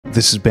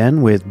This is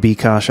Ben with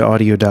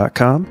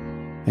bkashaaudio.com,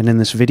 and in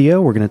this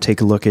video we're going to take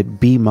a look at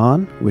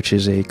bmon, which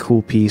is a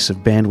cool piece of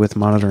bandwidth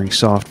monitoring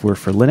software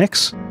for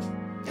Linux.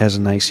 It has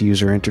a nice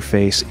user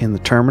interface in the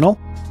terminal.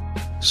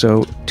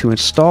 So to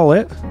install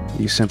it,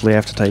 you simply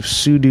have to type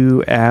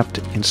sudo apt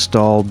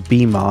install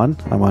bmon.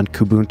 I'm on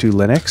Kubuntu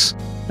Linux,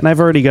 and I've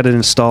already got it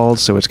installed,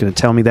 so it's going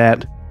to tell me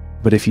that.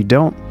 But if you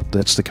don't,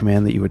 that's the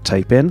command that you would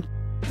type in.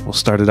 We'll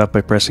start it up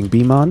by pressing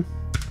bmon,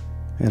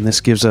 and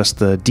this gives us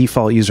the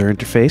default user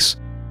interface.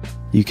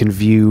 You can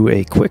view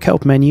a quick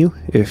help menu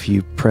if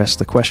you press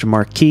the question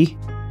mark key.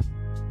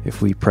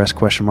 If we press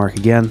question mark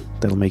again,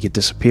 that'll make it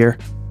disappear.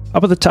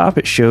 Up at the top,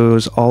 it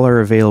shows all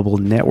our available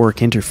network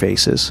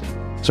interfaces.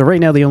 So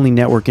right now, the only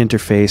network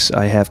interface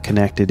I have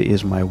connected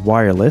is my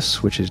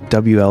wireless, which is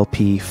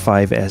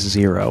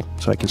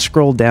WLP5S0. So I can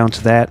scroll down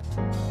to that,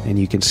 and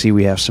you can see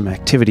we have some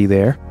activity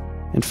there.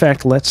 In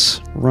fact, let's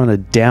run a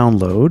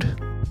download.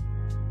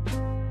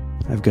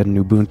 I've got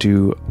an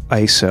Ubuntu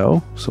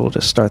ISO, so we'll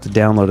just start the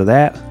download of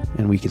that,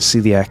 and we can see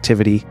the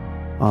activity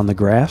on the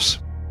graphs.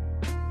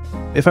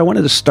 If I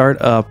wanted to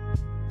start up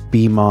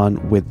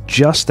bmon with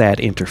just that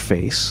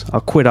interface,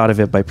 I'll quit out of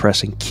it by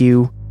pressing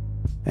Q,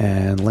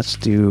 and let's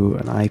do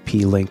an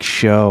IP link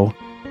show.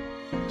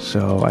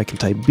 So I can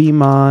type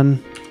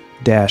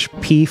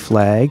bmon-p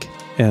flag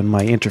and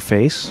my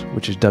interface,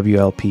 which is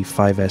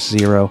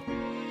WLP5S0.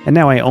 And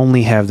now I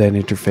only have that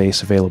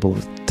interface available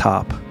at the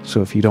top.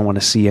 So if you don't want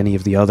to see any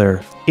of the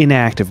other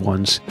inactive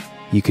ones,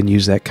 you can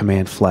use that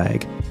command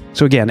flag.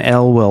 So again,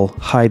 L will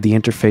hide the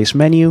interface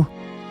menu.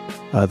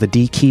 The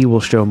D key will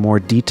show more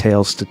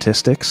detailed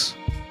statistics.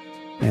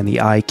 And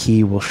the I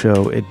key will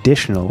show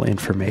additional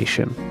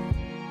information.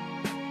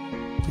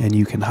 And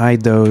you can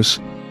hide those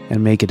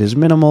and make it as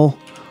minimal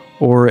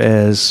or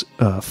as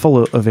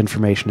full of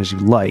information as you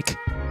like.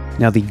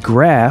 Now the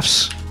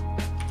graphs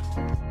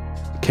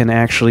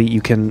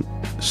you can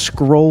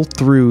scroll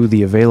through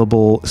the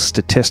available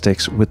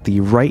statistics with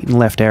the right and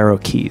left arrow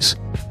keys.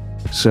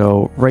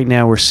 So right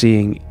now we're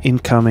seeing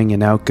incoming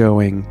and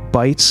outgoing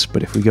bytes,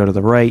 but if we go to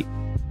the right,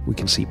 we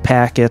can see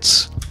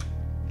packets.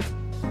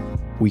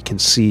 We can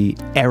see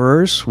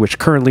errors, which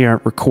currently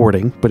aren't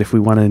recording, but if we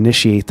want to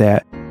initiate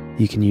that,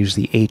 you can use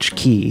the H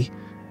key,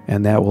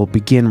 and that will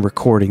begin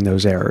recording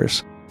those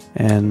errors.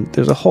 And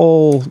there's a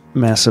whole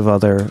mess of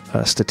other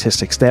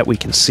statistics that we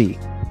can see.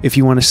 If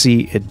you want to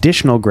see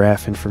additional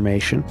graph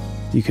information,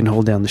 you can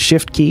hold down the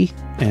Shift key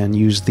and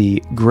use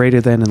the greater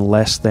than and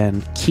less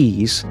than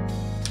keys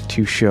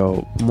to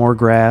show more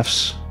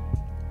graphs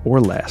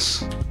or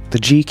less. The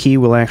G key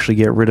will actually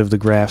get rid of the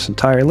graphs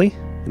entirely,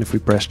 and if we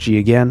press G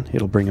again,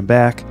 it'll bring them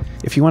back.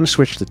 If you want to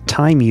switch the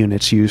time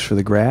units used for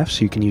the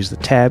graphs, you can use the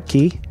Tab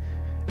key,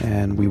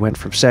 and we went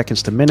from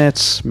seconds to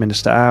minutes,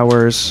 minutes to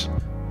hours,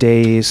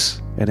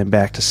 days, and then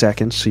back to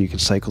seconds, so you can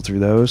cycle through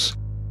those.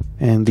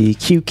 And the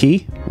Q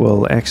key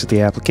will exit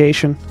the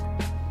application.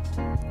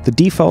 The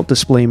default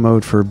display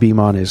mode for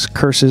bmon is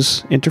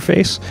curses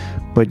interface,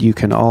 but you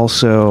can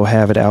also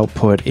have it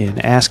output in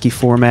ASCII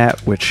format,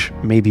 which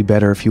may be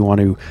better if you want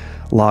to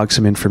log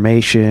some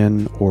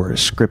information or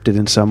script it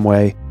in some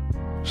way.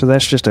 So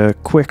that's just a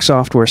quick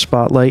software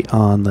spotlight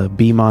on the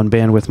bmon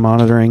bandwidth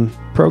monitoring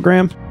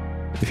program.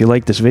 If you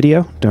like this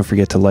video, don't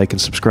forget to like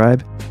and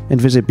subscribe, and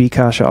visit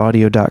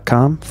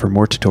bkashaaudio.com for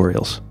more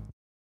tutorials.